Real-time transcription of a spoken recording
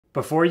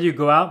Before you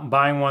go out and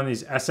buying one of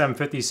these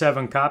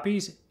SM57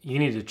 copies, you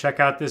need to check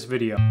out this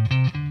video.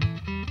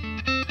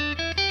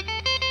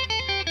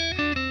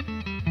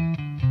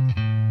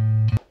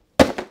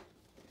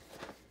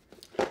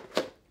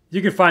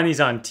 You can find these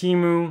on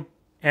Temu,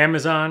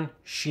 Amazon,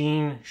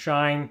 Sheen,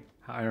 Shine,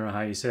 I don't know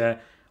how you say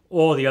that,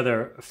 all the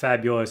other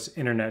fabulous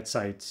internet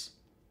sites.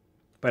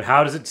 But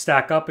how does it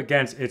stack up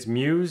against its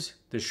muse,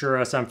 the Shure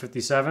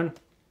SM57?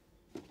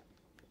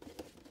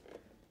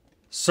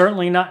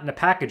 Certainly not in the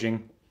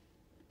packaging.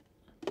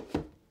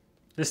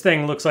 This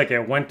thing looks like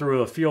it went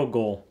through a field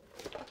goal.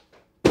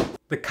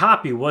 The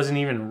copy wasn't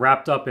even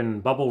wrapped up in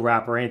bubble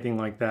wrap or anything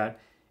like that.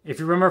 If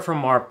you remember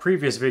from our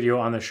previous video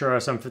on the Shure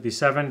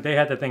SM57, they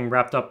had the thing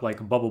wrapped up like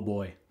a bubble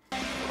boy.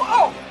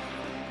 Oh!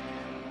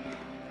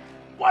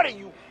 What are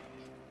you?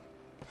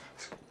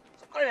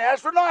 An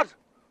astronaut?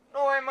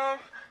 No way, Mom.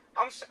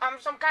 I'm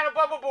some kind of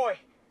bubble boy.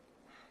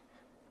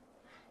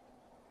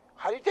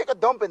 How do you take a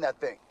dump in that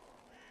thing?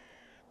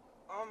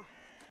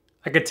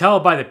 I could tell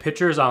by the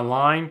pictures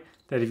online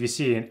that if you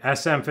see an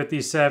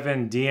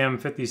SM57,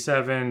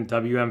 DM57,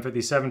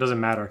 WM57, doesn't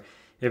matter.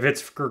 If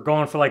it's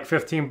going for like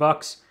 15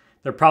 bucks,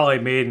 they're probably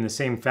made in the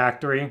same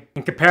factory.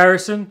 In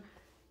comparison,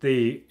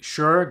 the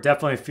Shure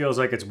definitely feels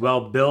like it's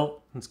well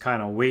built. It's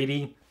kind of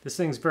weighty. This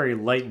thing's very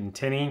light and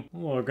tinny.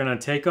 Well, we're gonna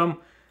take them.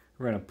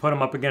 We're gonna put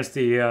them up against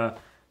the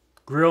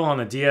grill on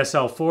the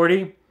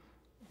DSL-40.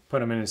 Put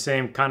them in the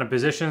same kind of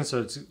position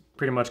so it's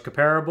pretty much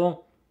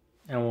comparable.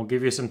 And we'll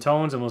give you some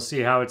tones and we'll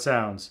see how it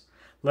sounds.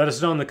 Let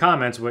us know in the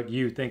comments what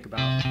you think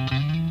about it.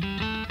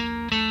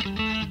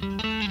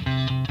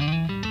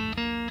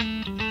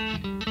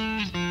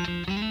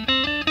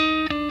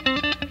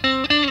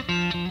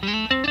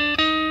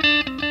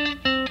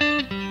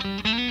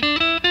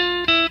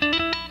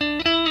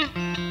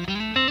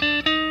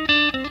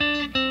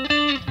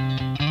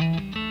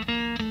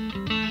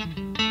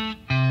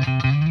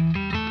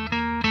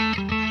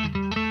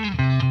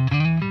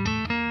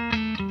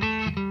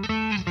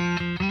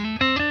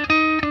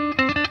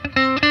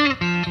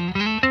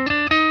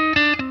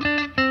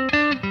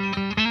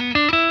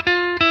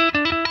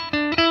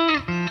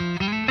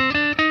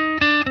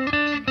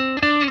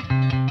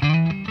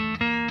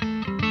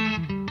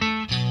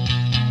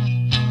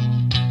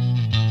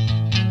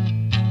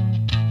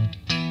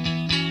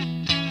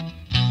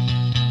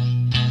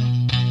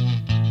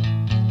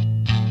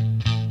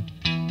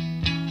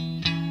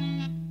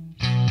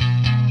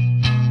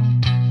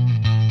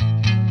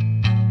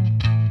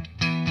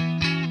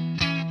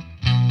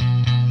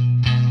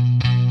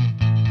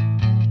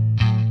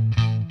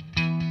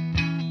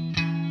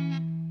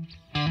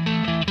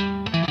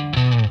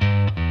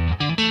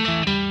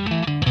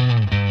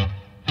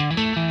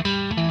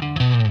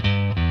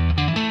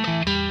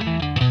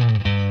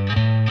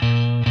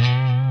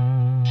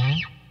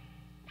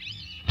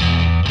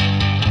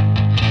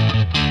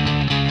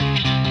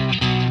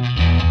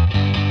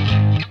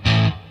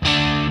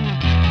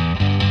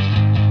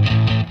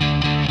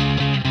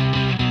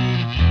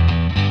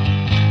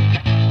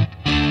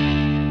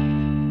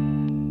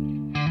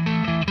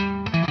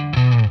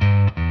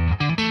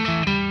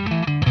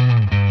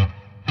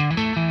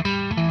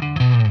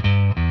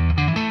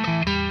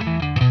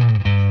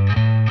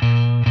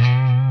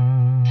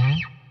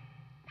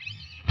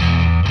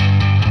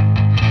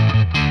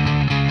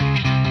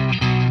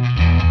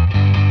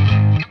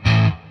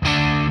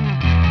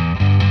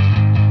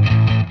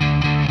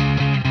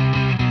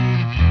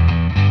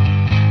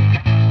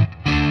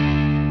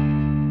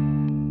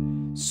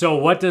 So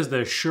what does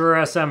the Shure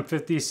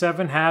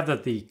SM57 have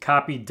that the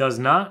copy does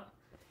not?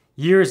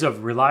 Years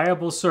of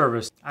reliable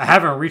service. I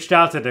haven't reached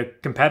out to the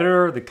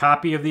competitor, the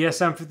copy of the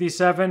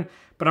SM57,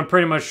 but I'm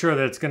pretty much sure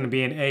that it's going to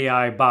be an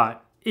AI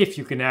bot, if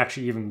you can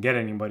actually even get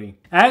anybody.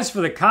 As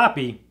for the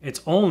copy,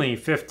 it's only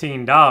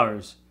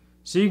 $15.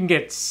 So you can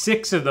get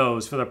 6 of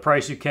those for the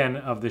price you can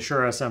of the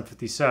Shure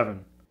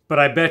SM57. But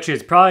I bet you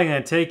it's probably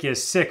going to take you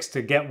 6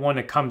 to get one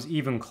that comes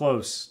even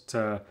close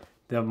to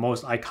the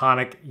most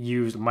iconic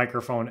used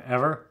microphone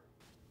ever.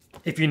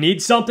 If you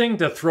need something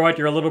to throw at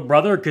your little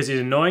brother because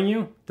he's annoying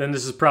you, then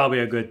this is probably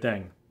a good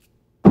thing.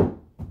 You're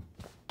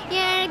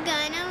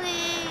gonna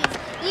lose.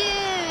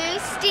 You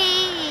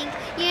stink.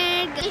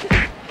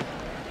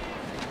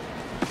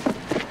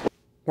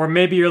 Or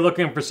maybe you're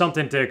looking for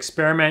something to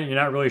experiment. You're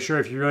not really sure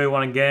if you really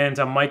want to get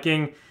into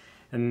miking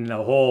and the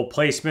whole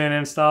placement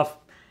and stuff.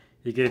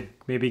 You could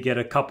maybe get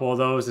a couple of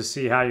those to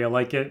see how you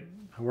like it.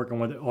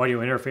 Working with audio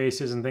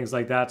interfaces and things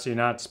like that, so you're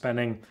not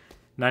spending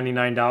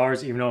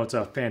 $99, even though it's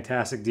a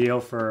fantastic deal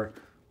for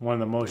one of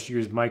the most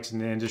used mics in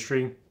the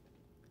industry.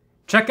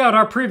 Check out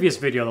our previous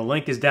video. The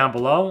link is down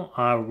below.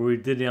 We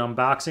did the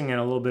unboxing and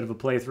a little bit of a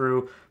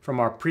playthrough from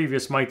our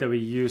previous mic that we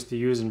used to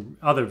use in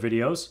other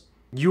videos.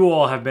 You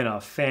all have been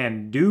a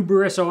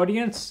fan-duberous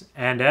audience,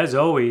 and as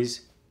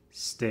always,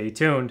 stay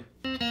tuned.